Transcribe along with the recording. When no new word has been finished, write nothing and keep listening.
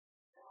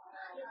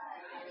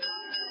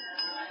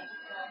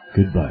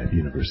Good Vibe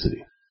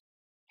University.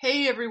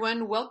 Hey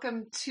everyone,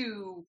 welcome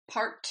to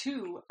part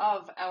 2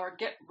 of our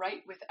Get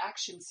Right with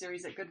Action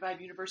series at Good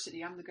Vibe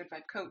University. I'm the Good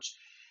Vibe coach.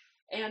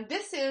 And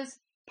this is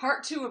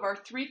part 2 of our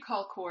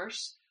 3-call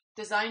course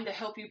designed to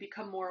help you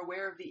become more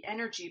aware of the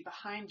energy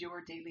behind your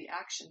daily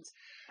actions.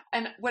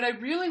 And what I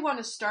really want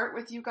to start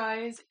with you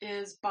guys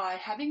is by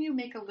having you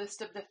make a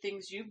list of the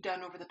things you've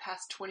done over the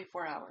past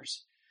 24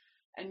 hours,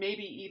 and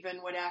maybe even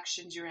what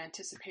actions you're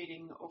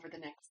anticipating over the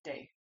next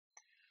day.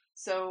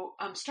 So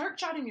start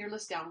jotting your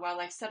list down while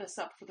I set us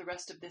up for the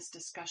rest of this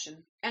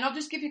discussion. And I'll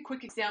just give you a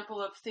quick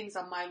example of things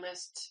on my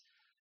list.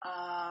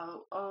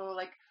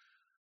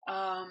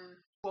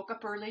 Woke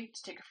up early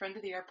to take a friend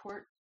to the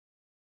airport,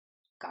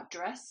 got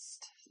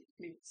dressed,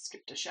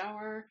 skipped a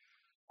shower,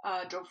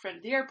 drove a friend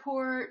to the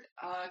airport,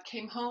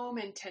 came home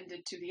and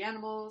tended to the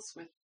animals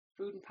with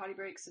food and potty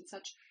breaks and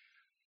such.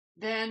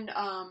 Then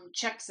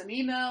checked some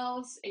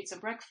emails, ate some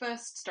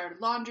breakfast, started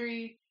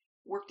laundry,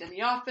 worked in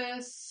the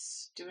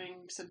office, doing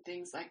some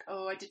things like,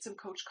 I did some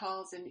coach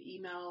calls and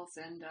emails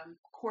and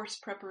course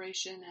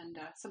preparation and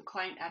some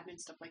client admin,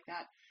 stuff like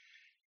that.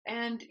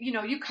 And,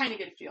 you kind of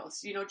get a feel.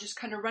 So, just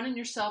kind of running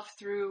yourself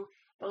through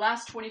the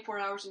last 24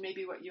 hours and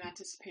maybe what you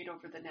anticipate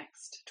over the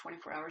next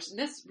 24 hours. And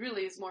this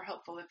really is more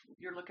helpful if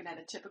you're looking at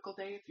a typical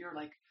day, if you're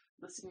like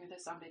listening to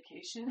this on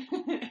vacation.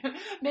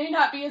 May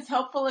not be as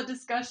helpful a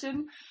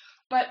discussion.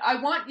 But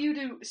I want you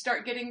to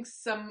start getting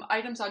some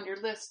items on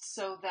your list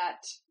so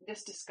that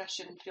this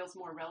discussion feels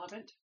more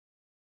relevant.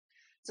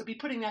 So be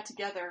putting that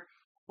together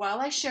while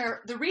I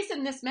share. The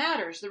reason this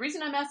matters, the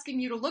reason I'm asking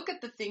you to look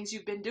at the things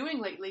you've been doing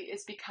lately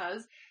is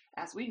because,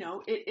 as we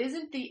know, it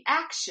isn't the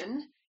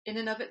action in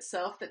and of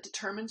itself that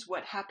determines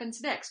what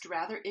happens next.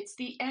 Rather, it's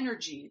the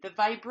energy, the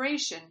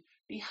vibration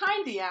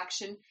behind the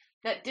action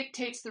that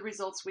dictates the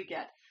results we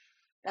get.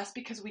 That's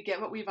because we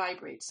get what we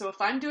vibrate. So if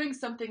I'm doing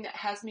something that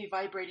has me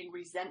vibrating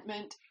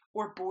resentment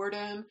or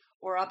boredom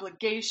or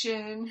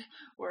obligation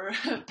or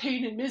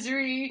pain and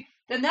misery,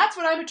 then that's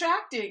what I'm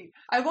attracting.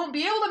 I won't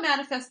be able to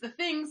manifest the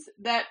things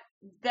that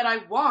I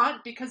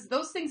want, because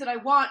those things that I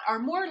want are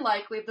more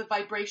likely the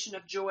vibration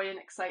of joy and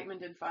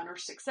excitement and fun or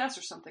success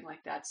or something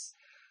like that.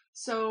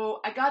 So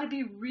I got to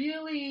be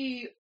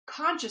really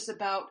conscious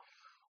about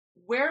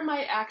where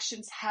my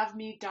actions have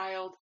me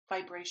dialed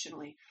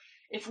vibrationally.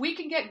 If we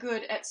can get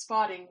good at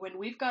spotting when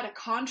we've got a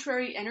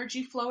contrary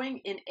energy flowing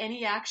in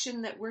any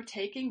action that we're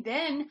taking,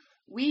 then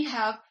we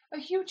have a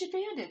huge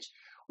advantage.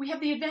 We have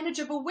the advantage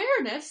of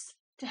awareness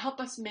to help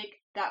us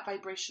make that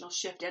vibrational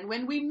shift. And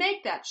when we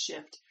make that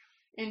shift,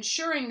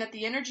 ensuring that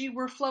the energy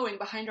we're flowing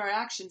behind our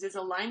actions is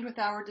aligned with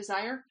our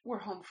desire, we're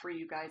home free,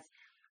 you guys.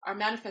 Our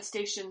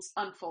manifestations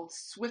unfold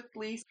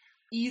swiftly,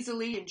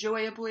 easily,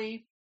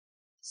 enjoyably.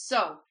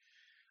 So,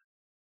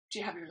 do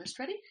you have your list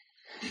ready?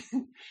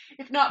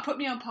 If not, put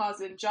me on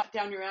pause and jot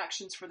down your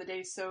actions for the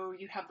day so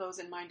you have those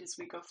in mind as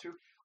we go through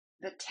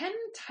the 10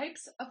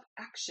 types of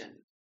action.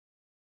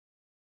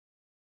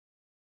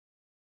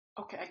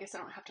 Okay, I guess I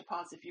don't have to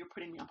pause if you're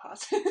putting me on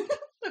pause.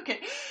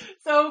 Okay,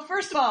 so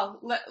first of all,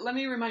 let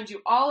me remind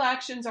you, all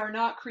actions are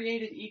not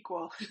created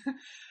equal.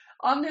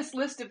 On this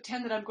list of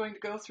 10 that I'm going to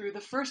go through, the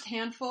first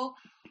handful,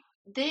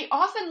 they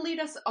often lead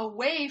us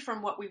away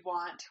from what we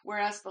want,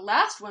 whereas the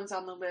last ones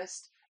on the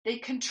list, they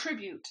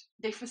contribute,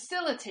 they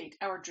facilitate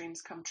our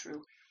dreams come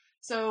true.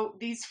 So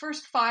these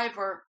first 5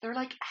 they're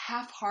like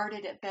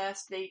half-hearted at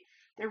best.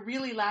 They're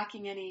really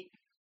lacking any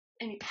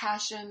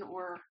passion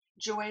or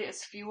joy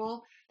as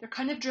fuel. They're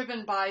kind of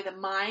driven by the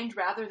mind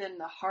rather than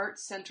the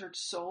heart-centered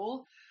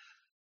soul.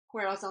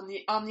 Whereas on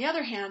the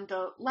other hand,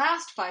 the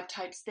last 5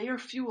 types, they are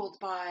fueled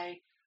by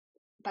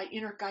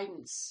inner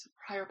guidance,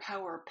 higher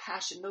power,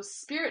 passion. Those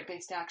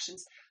spirit-based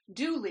actions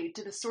do lead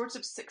to the sorts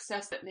of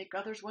success that make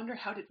others wonder,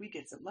 how did we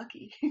get so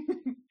lucky?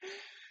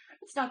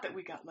 It's not that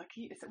we got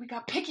lucky, it's that we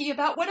got picky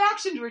about what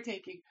actions we're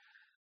taking.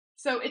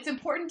 So it's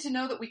important to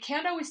know that we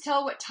can't always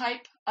tell what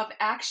type of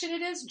action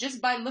it is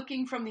just by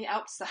looking from the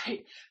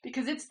outside,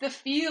 because it's the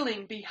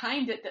feeling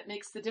behind it that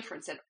makes the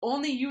difference, and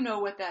only you know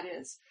what that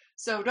is.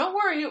 So don't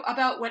worry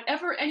about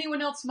whatever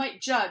anyone else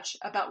might judge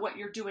about what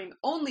you're doing.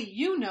 Only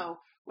you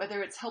know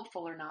whether it's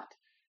helpful or not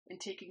in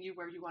taking you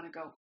where you want to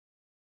go.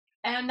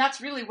 And that's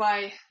really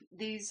why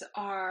these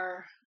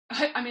are,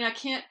 I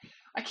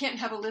can't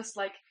have a list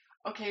like,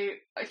 okay,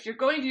 if you're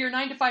going to your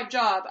 9-to-5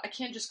 job, I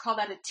can't just call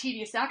that a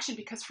tedious action,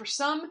 because for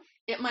some,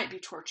 it might be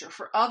torture.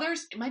 For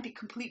others, it might be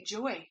complete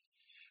joy.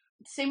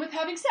 Same with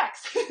having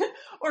sex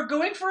or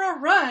going for a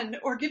run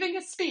or giving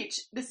a speech.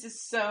 This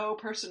is so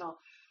personal.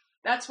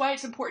 That's why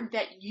it's important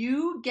that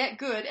you get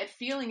good at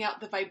feeling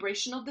out the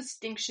vibrational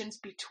distinctions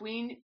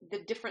between the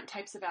different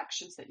types of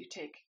actions that you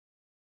take.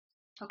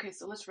 Okay,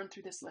 so let's run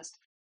through this list.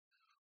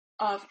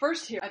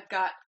 First here, I've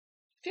got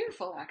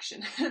fearful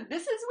action.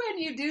 This is when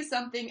you do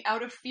something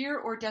out of fear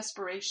or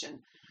desperation.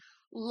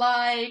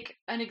 Like,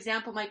 an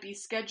example might be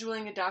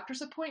scheduling a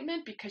doctor's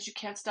appointment because you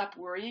can't stop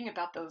worrying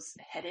about those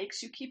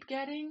headaches you keep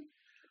getting.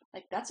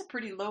 Like, that's a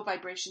pretty low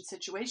vibration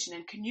situation.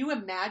 And can you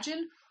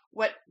imagine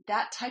what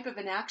that type of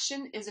an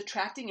action is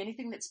attracting,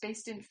 anything that's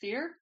based in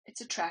fear,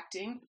 it's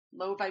attracting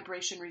low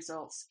vibration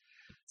results.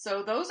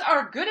 So those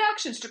are good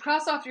actions to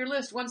cross off your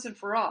list once and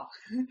for all.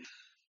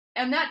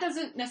 And that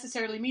doesn't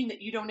necessarily mean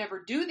that you don't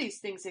ever do these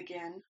things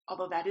again,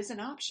 although that is an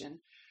option.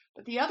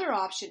 But the other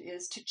option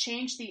is to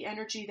change the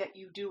energy that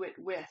you do it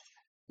with.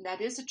 And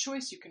that is a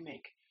choice you can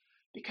make.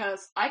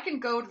 Because I can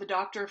go to the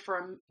doctor for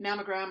a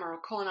mammogram or a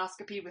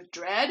colonoscopy with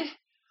dread,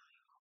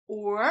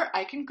 or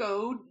I can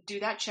go do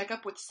that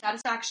checkup with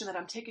satisfaction that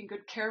I'm taking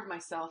good care of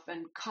myself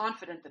and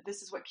confident that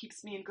this is what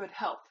keeps me in good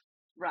health,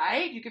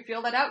 right? You can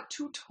feel that out.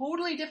 Two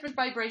totally different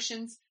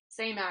vibrations,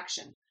 same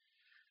action.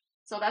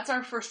 So that's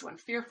our first one,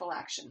 fearful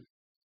action.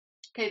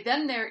 Okay,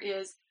 then there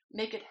is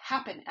make it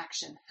happen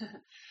action.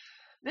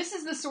 This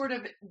is the sort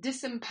of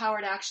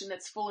disempowered action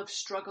that's full of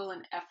struggle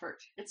and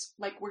effort. It's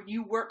like where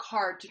you work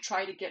hard to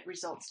try to get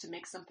results, to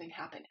make something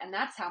happen. And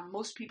that's how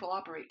most people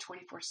operate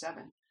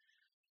 24/7.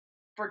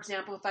 For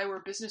example, if I were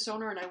a business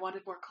owner and I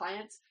wanted more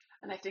clients,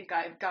 and I think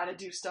I've got to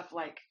do stuff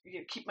like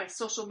keep my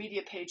social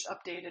media page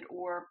updated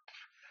or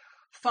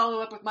follow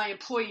up with my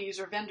employees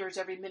or vendors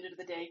every minute of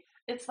the day.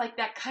 It's like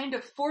that kind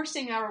of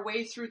forcing our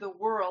way through the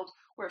world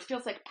where it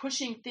feels like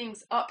pushing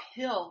things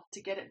uphill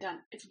to get it done.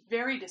 It's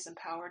very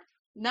disempowered,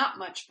 not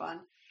much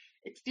fun.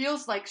 It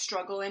feels like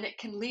struggle, and it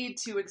can lead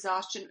to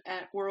exhaustion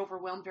or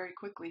overwhelm very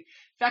quickly. In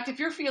fact, if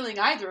you're feeling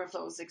either of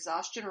those,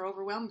 exhaustion or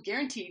overwhelm,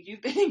 guaranteed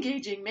you've been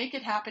engaging make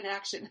it happen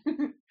action.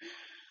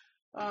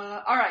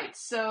 All right,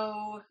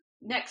 so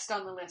next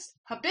on the list,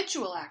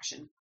 habitual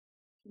action.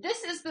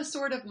 This is the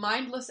sort of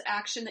mindless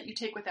action that you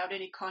take without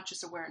any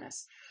conscious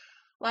awareness.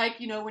 Like,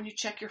 when you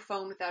check your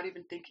phone without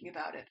even thinking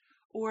about it.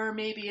 Or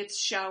maybe it's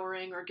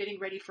showering or getting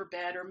ready for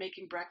bed or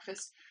making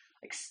breakfast.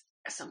 Like,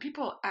 some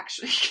people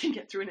actually can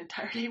get through an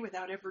entire day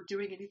without ever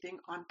doing anything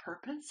on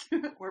purpose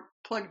or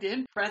plugged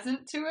in,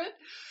 present to it.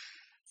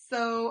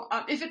 So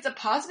if it's a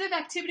positive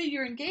activity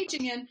you're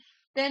engaging in,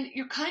 then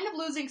you're kind of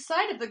losing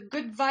sight of the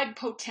good vibe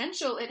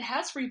potential it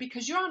has for you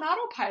because you're on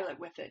autopilot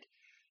with it.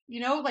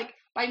 Like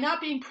by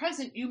not being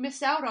present, you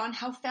miss out on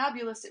how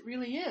fabulous it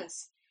really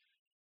is.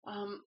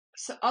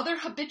 So other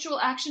habitual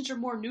actions are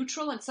more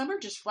neutral and some are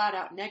just flat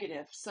out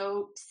negative.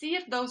 So see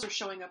if those are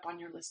showing up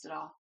on your list at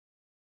all.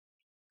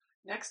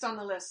 Next on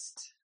the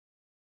list,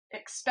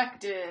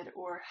 expected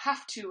or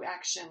have to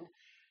action.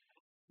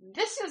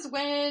 This is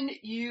when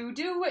you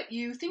do what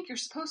you think you're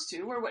supposed to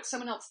or what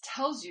someone else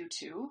tells you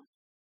to,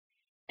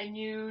 and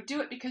you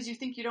do it because you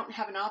think you don't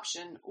have an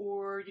option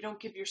or you don't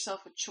give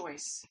yourself a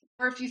choice.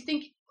 Or if you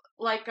think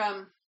like,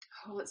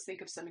 let's think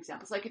of some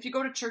examples. Like if you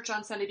go to church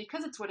on Sunday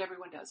because it's what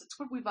everyone does. It's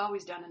what we've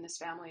always done in this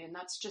family, and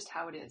that's just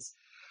how it is.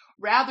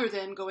 Rather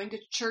than going to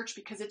church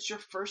because it's your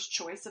first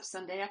choice of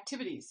Sunday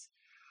activities.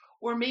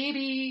 Or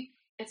maybe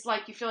it's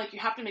like you feel like you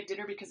have to make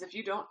dinner because if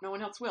you don't, no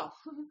one else will.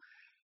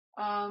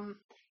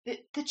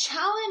 The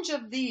challenge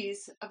of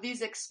these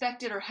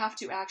expected or have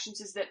to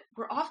actions is that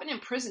we're often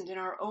imprisoned in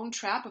our own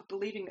trap of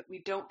believing that we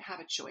don't have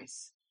a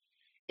choice.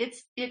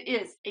 It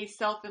is a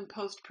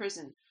self-imposed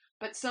prison,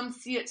 but some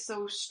see it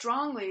so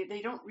strongly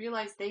they don't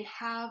realize they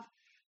have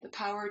the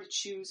power to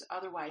choose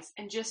otherwise.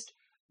 And just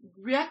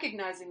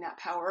recognizing that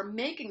power or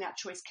making that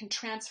choice can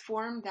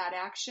transform that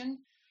action.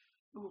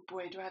 Oh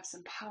boy, do I have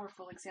some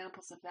powerful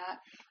examples of that.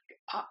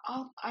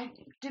 I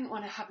didn't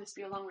want to have this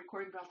be a long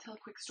recording, but I'll tell a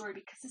quick story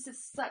because this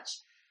is such,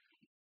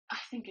 I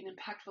think, an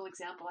impactful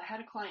example. I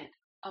had a client,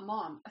 a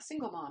mom, a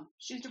single mom.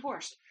 She's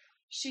divorced.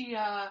 She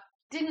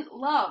did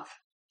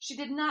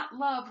not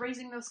love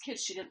raising those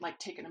kids. She didn't like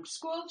taking them to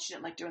school. She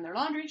didn't like doing their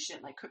laundry. She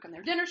didn't like cooking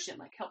their dinner. She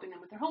didn't like helping them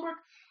with their homework.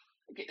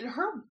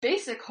 Her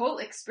basic whole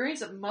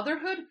experience of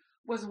motherhood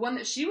was one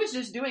that she was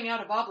just doing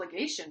out of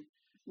obligation,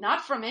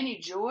 not from any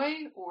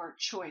joy or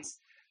choice.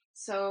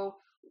 So,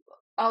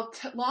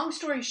 long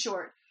story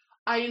short,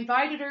 I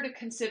invited her to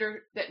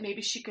consider that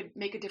maybe she could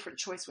make a different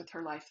choice with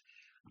her life.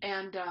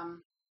 And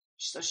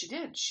so she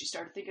did. She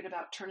started thinking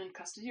about turning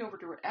custody over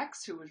to her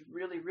ex, who was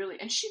really, really,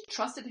 and she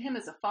trusted him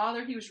as a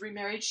father. He was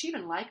remarried. She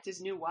even liked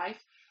his new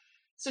wife.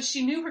 So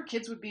she knew her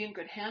kids would be in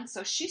good hands.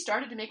 So she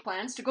started to make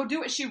plans to go do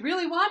what she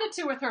really wanted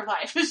to with her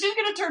life. She's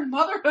going to turn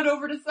motherhood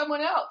over to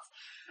someone else.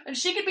 And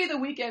she could be the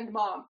weekend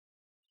mom.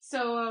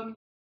 So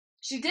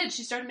she did.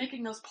 She started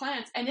making those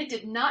plans. And it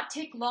did not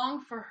take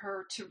long for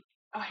her to,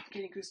 I'm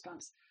getting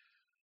goosebumps.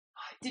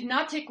 It did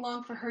not take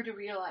long for her to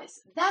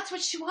realize that's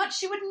what she wants.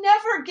 She would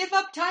never give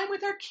up time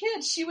with her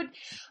kids. She would,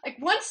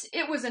 once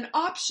it was an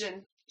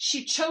option,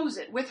 she chose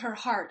it with her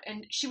heart,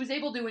 and she was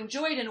able to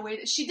enjoy it in a way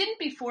that she didn't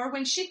before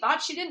when she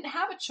thought she didn't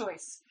have a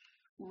choice.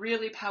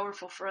 Really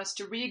powerful for us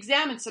to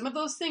re-examine some of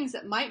those things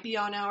that might be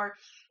on our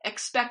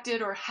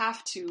expected or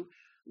have to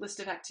list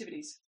of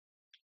activities.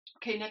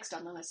 Okay, next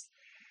on the list.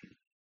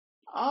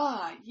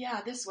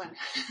 This one.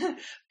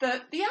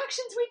 the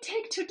actions we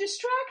take to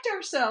distract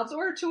ourselves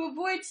or to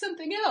avoid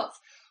something else.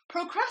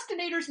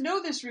 Procrastinators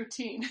know this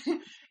routine.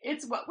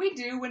 It's what we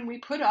do when we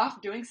put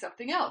off doing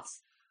something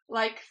else,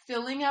 like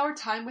filling our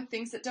time with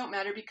things that don't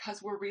matter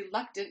because we're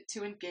reluctant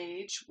to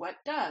engage what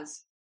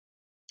does.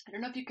 I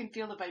don't know if you can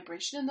feel the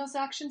vibration in those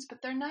actions,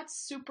 but they're not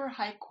super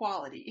high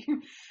quality.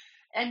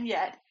 And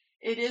yet,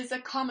 it is a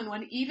common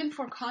one, even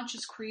for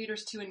conscious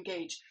creators to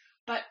engage.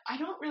 But I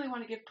don't really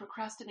want to give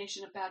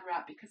procrastination a bad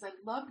rap because I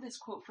love this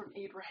quote from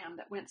Abraham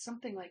that went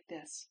something like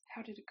this.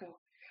 How did it go?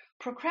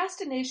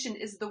 Procrastination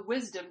is the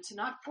wisdom to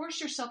not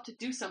force yourself to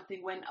do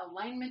something when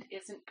alignment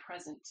isn't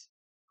present.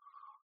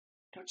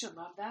 Don't you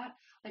love that?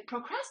 Like,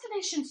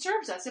 procrastination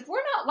serves us. If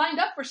we're not lined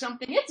up for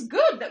something, it's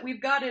good that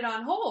we've got it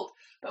on hold.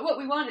 But what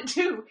we want to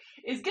do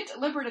is get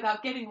deliberate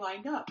about getting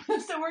lined up.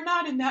 So we're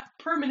not in that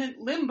permanent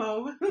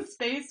limbo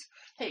space.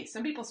 Hey,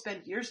 some people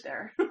spend years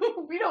there.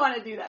 We don't want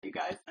to do that, you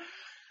guys.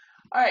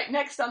 All right,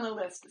 next on the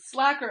list,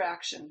 slacker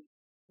action.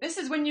 This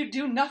is when you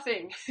do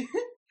nothing,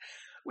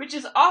 which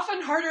is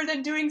often harder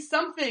than doing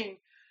something.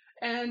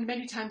 And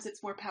many times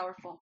it's more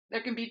powerful.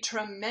 There can be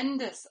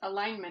tremendous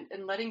alignment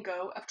in letting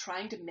go of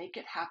trying to make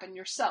it happen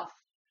yourself.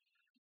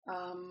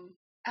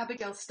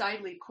 Abigail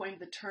Stidley coined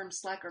the term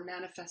slacker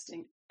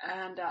manifesting,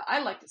 and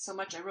I liked it so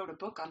much I wrote a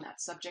book on that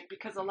subject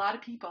because a lot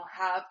of people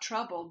have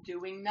trouble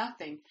doing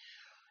nothing.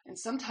 And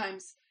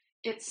sometimes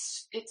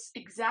it's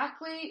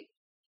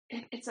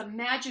a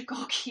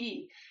magical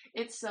key.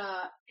 It's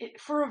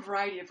for a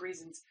variety of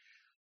reasons.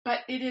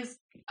 But it is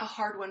a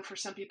hard one for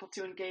some people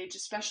to engage,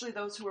 especially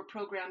those who are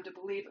programmed to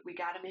believe that we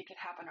got to make it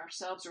happen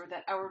ourselves or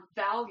that our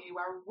value,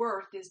 our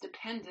worth is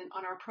dependent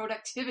on our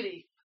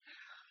productivity.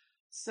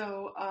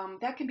 So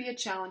that can be a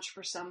challenge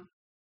for some.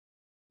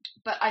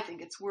 But I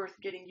think it's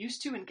worth getting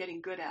used to and getting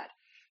good at.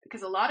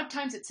 Because a lot of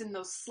times it's in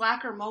those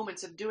slacker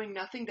moments of doing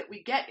nothing that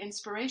we get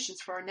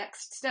inspirations for our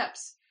next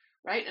steps,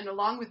 right? And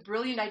along with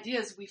brilliant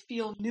ideas, we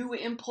feel new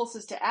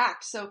impulses to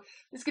act. So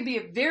this can be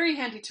a very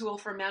handy tool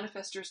for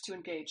manifestors to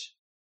engage.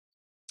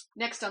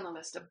 Next on the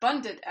list,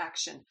 abundant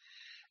action.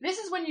 This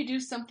is when you do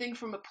something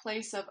from a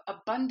place of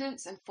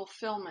abundance and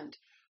fulfillment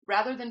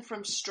rather than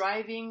from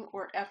striving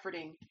or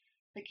efforting.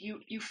 Like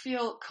you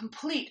feel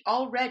complete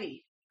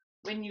already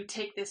when you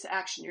take this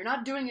action. You're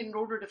not doing it in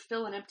order to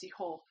fill an empty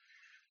hole.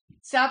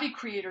 Savvy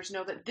creators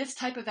know that this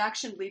type of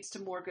action leads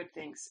to more good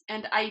things.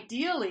 And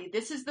ideally,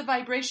 this is the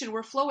vibration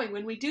we're flowing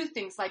when we do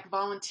things like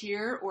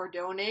volunteer or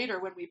donate or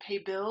when we pay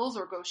bills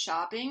or go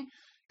shopping.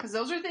 Because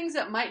those are things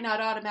that might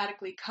not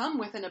automatically come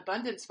with an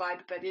abundance vibe,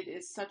 but it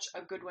is such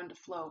a good one to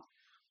flow.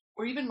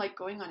 Or even like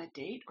going on a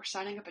date or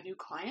signing up a new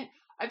client.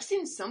 I've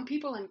seen some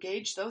people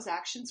engage those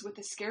actions with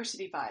a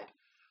scarcity vibe,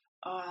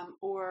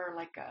 or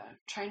like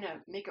trying to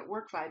make it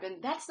work vibe.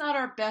 And that's not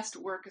our best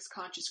work as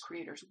conscious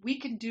creators. We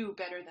can do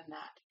better than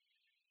that.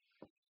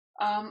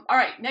 All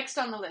right, next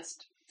on the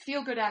list,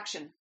 feel good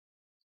action.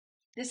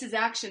 This is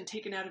action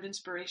taken out of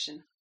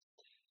inspiration.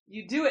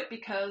 You do it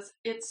because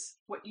it's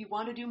what you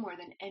want to do more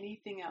than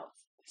anything else.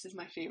 This is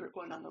my favorite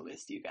one on the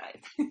list, you guys.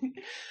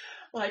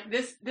 Like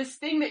this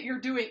thing that you're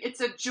doing,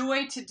 it's a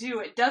joy to do.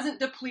 It doesn't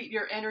deplete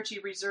your energy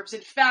reserves.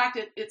 In fact,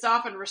 it's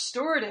often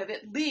restorative.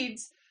 It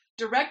leads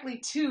directly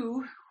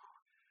to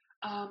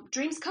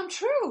dreams come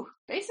true,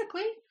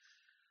 basically.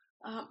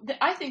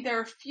 I think there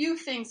are few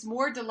things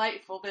more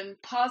delightful than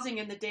pausing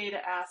in the day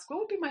to ask, what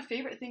would be my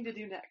favorite thing to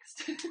do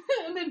next?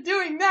 And then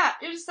doing that.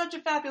 It is such a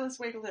fabulous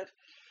way to live.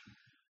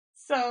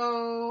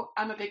 So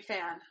I'm a big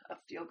fan of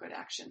feel-good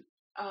action.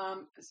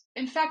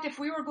 In fact, if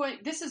we were going,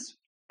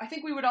 I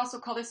think we would also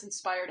call this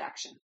inspired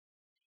action.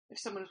 If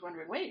someone was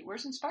wondering, wait,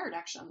 where's inspired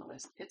action on the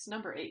list? It's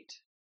number 8.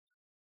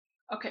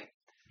 Okay,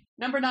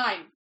 number 9,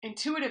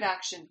 intuitive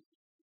action.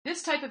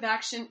 This type of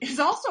action is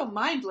also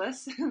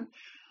mindless,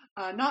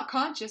 not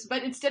conscious,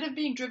 but instead of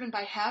being driven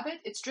by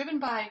habit, it's driven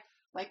by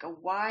like a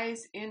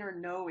wise inner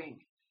knowing.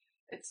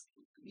 It's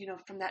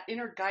from that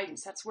inner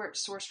guidance. That's where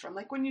it's sourced from.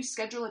 Like when you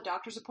schedule a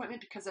doctor's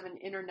appointment because of an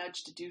inner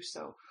nudge to do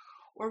so.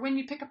 Or when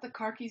you pick up the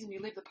car keys and you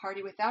leave the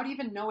party without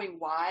even knowing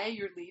why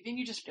you're leaving,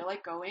 you just feel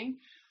like going.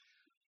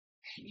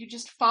 You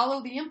just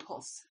follow the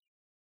impulse.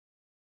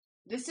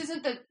 This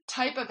isn't the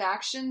type of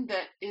action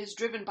that is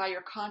driven by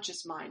your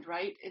conscious mind,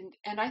 right?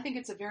 And I think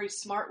it's a very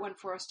smart one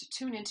for us to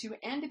tune into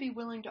and to be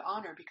willing to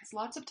honor, because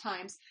lots of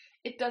times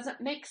it doesn't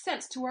make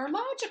sense to our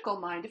logical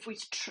mind. If we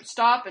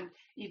stop and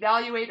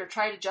evaluate or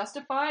try to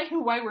justify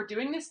why we're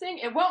doing this thing,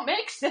 it won't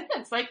make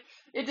sense. Like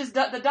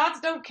the dots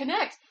don't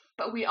connect,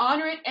 but we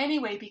honor it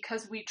anyway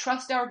because we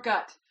trust our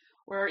gut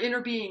or our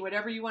inner being,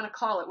 whatever you want to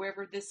call it,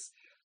 wherever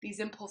these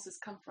impulses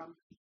come from.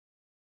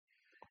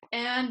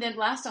 And then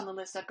last on the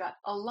list, I've got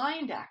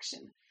aligned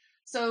action.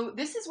 So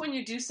this is when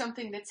you do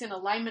something that's in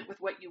alignment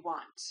with what you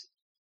want.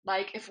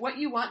 Like if what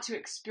you want to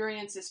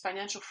experience is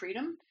financial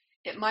freedom,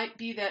 it might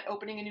be that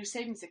opening a new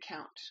savings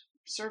account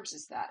serves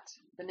as that,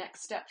 the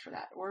next step for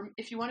that. Or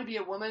if you want to be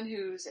a woman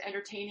who's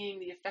entertaining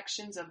the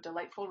affections of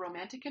delightful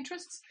romantic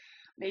interests,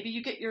 maybe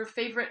you get your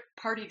favorite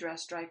party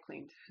dress dry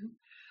cleaned.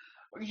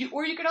 Or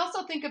you could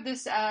also think of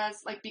this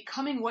as like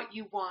becoming what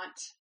you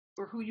want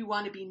or who you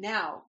want to be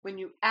now, when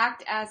you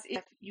act as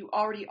if you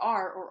already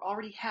are or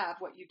already have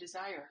what you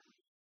desire.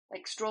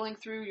 Like strolling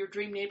through your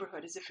dream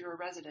neighborhood as if you're a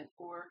resident,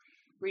 or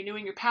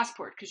renewing your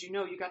passport because you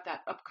know you got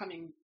that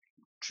upcoming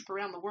trip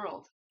around the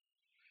world.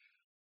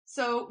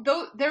 So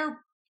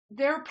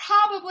they're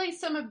probably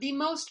some of the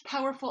most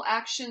powerful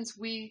actions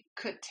we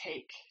could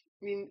take.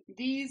 I mean,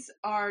 these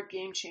are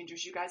game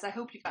changers, you guys. I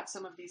hope you've got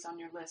some of these on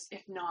your list.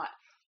 If not,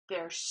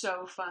 they're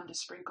so fun to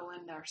sprinkle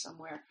in there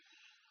somewhere.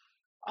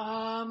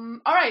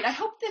 All right, I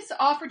hope this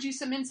offered you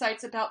some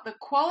insights about the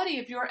quality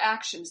of your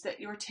actions that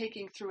you're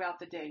taking throughout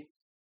the day.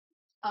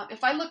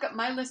 If I look at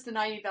my list and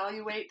I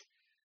evaluate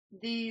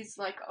these,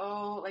 like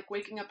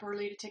waking up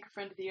early to take a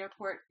friend to the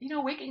airport,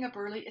 waking up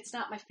early, it's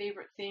not my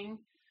favorite thing,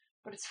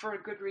 but it's for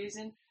a good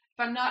reason. If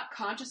I'm not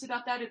conscious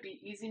about that, it'd be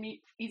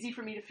easy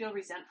for me to feel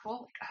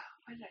resentful. Like,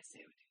 why did I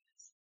say I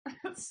would do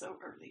this? It's so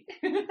early.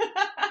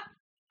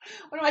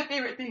 One of my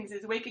favorite things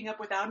is waking up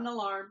without an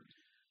alarm,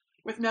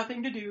 with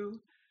nothing to do.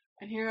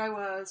 And here I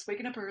was,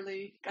 waking up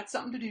early, got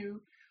something to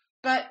do.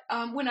 But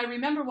when I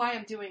remember why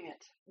I'm doing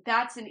it,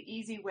 that's an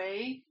easy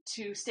way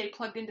to stay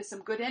plugged into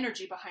some good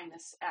energy behind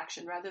this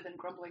action rather than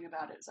grumbling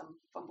about it as I'm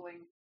fumbling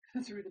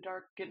through the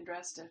dark, getting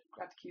dressed to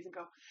grab the keys and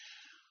go.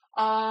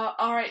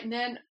 All right, and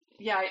then,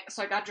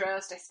 so I got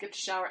dressed, I skipped a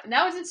shower, and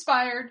that was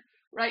inspired,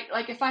 right?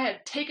 Like if I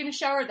had taken a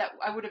shower, that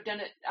I would have done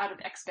it out of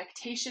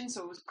expectation,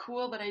 so it was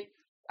cool, but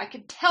I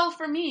could tell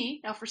for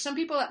me, now for some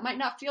people that might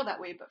not feel that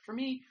way, but for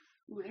me,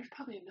 there's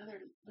probably another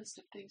list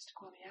of things to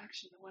call the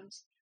action,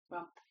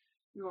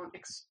 we won't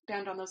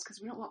expand on those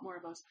because we don't want more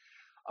of those.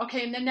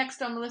 Okay, and then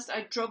next on the list,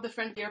 I drove the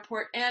friend to the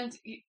airport, and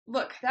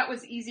look, that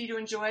was easy to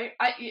enjoy.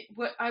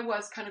 I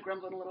was kind of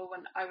grumbling a little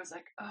when I was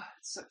like,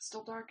 it's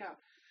still dark out.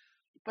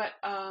 But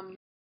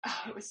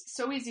it was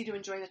so easy to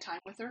enjoy the time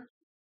with her.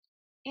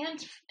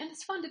 And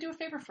it's fun to do a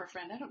favor for a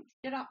friend. I don't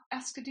get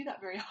asked to do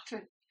that very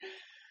often.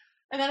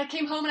 And then I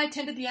came home and I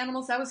tended the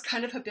animals. That was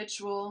kind of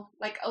habitual.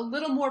 Like a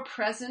little more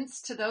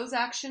presence to those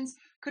actions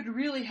could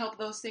really help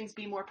those things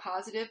be more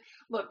positive.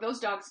 Look, those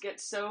dogs get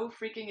so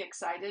freaking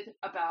excited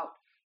about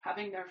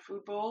having their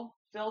food bowl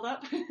filled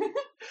up.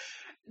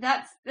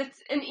 That's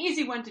an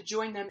easy one to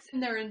join them in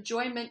their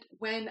enjoyment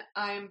when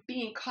I'm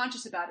being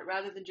conscious about it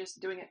rather than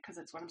just doing it because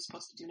it's what I'm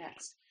supposed to do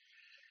next.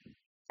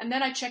 And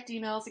then I checked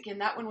emails. Again,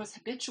 that one was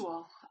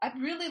habitual. I'd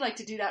really like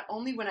to do that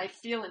only when I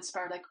feel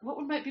inspired. Like,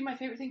 what might be my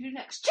favorite thing to do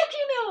next? Check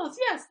emails!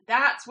 Yes,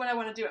 that's when I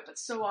want to do it. But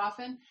so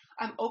often,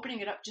 I'm opening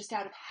it up just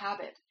out of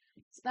habit.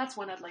 So that's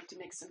one I'd like to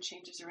make some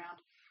changes around.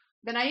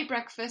 Then I ate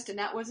breakfast, and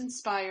that was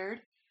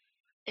inspired.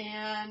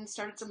 And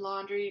started some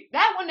laundry.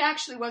 That one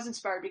actually was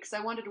inspired because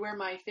I wanted to wear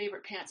my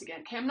favorite pants again.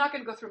 Okay, I'm not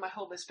going to go through my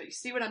whole list, but you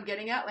see what I'm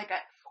getting at? Like,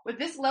 with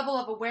this level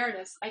of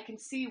awareness, I can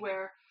see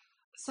where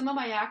some of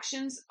my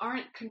actions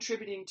aren't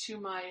contributing to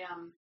my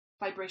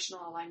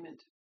vibrational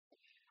alignment.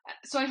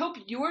 So I hope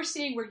you're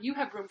seeing where you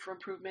have room for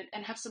improvement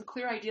and have some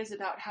clear ideas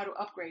about how to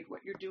upgrade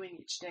what you're doing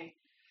each day.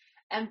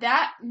 And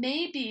that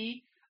may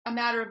be a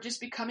matter of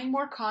just becoming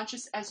more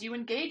conscious as you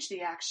engage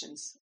the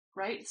actions,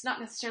 right? It's not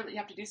necessarily you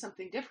have to do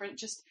something different.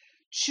 Just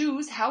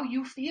choose how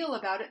you feel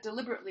about it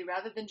deliberately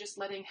rather than just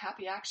letting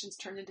happy actions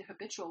turn into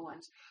habitual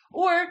ones.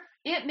 Or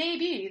it may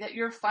be that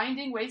you're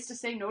finding ways to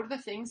say no to the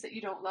things that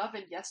you don't love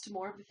and yes to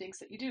more of the things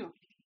that you do.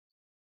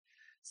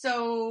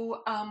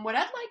 So what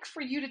I'd like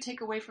for you to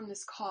take away from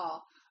this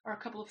call are a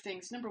couple of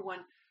things. Number one,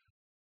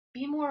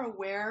 be more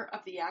aware of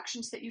the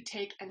actions that you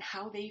take and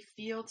how they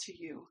feel to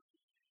you.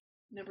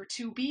 Number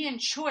two, be in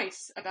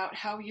choice about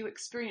how you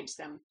experience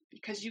them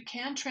because you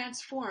can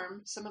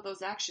transform some of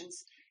those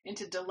actions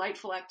into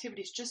delightful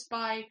activities just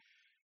by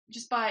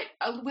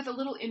with a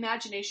little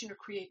imagination or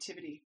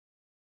creativity.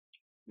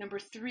 Number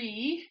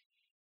three,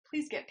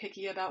 please get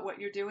picky about what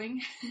you're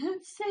doing.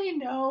 Say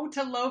no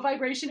to low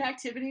vibration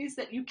activities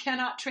that you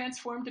cannot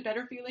transform to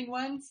better feeling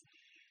ones.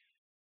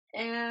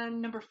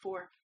 And number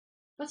four,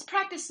 let's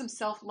practice some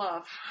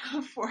self-love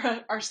for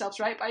ourselves,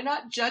 right? By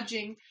not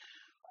judging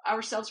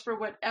ourselves for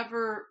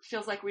whatever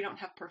feels like we don't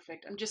have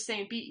perfect. I'm just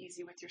saying be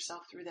easy with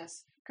yourself through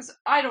this because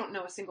I don't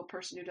know a single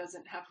person who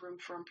doesn't have room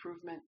for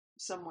improvement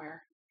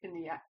somewhere in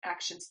the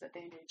actions that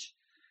they engage.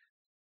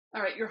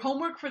 All right, your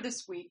homework for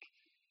this week,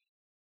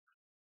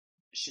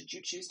 should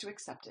you choose to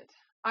accept it,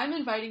 I'm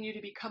inviting you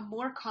to become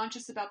more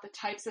conscious about the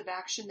types of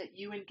action that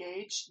you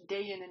engage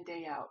day in and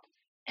day out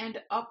and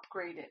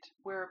upgrade it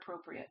where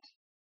appropriate.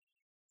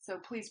 So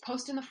please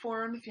post in the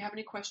forum if you have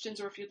any questions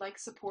or if you'd like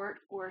support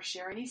or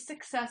share any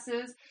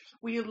successes.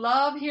 We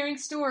love hearing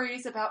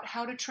stories about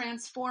how to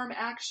transform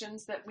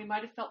actions that we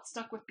might have felt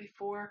stuck with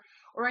before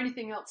or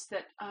anything else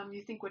that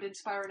you think would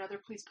inspire another.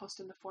 Please post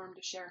in the forum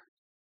to share.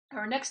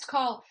 Our next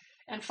call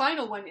and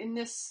final one in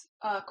this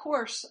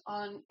course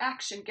on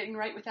action, getting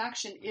right with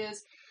action,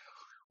 is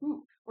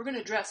we're going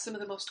to address some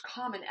of the most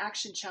common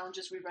action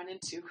challenges we run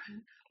into,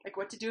 like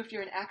what to do if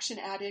you're an action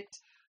addict,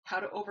 how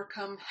to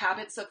overcome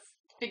habits of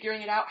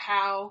figuring it out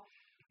how,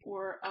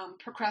 or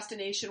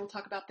procrastination, we'll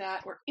talk about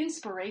that, or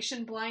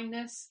inspiration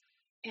blindness,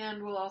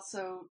 and we'll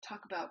also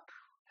talk about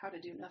how to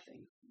do nothing,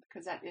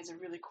 because that is a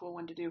really cool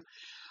one to do.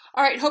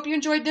 All right, hope you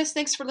enjoyed this.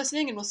 Thanks for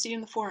listening, and we'll see you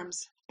in the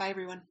forums. Bye,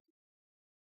 everyone.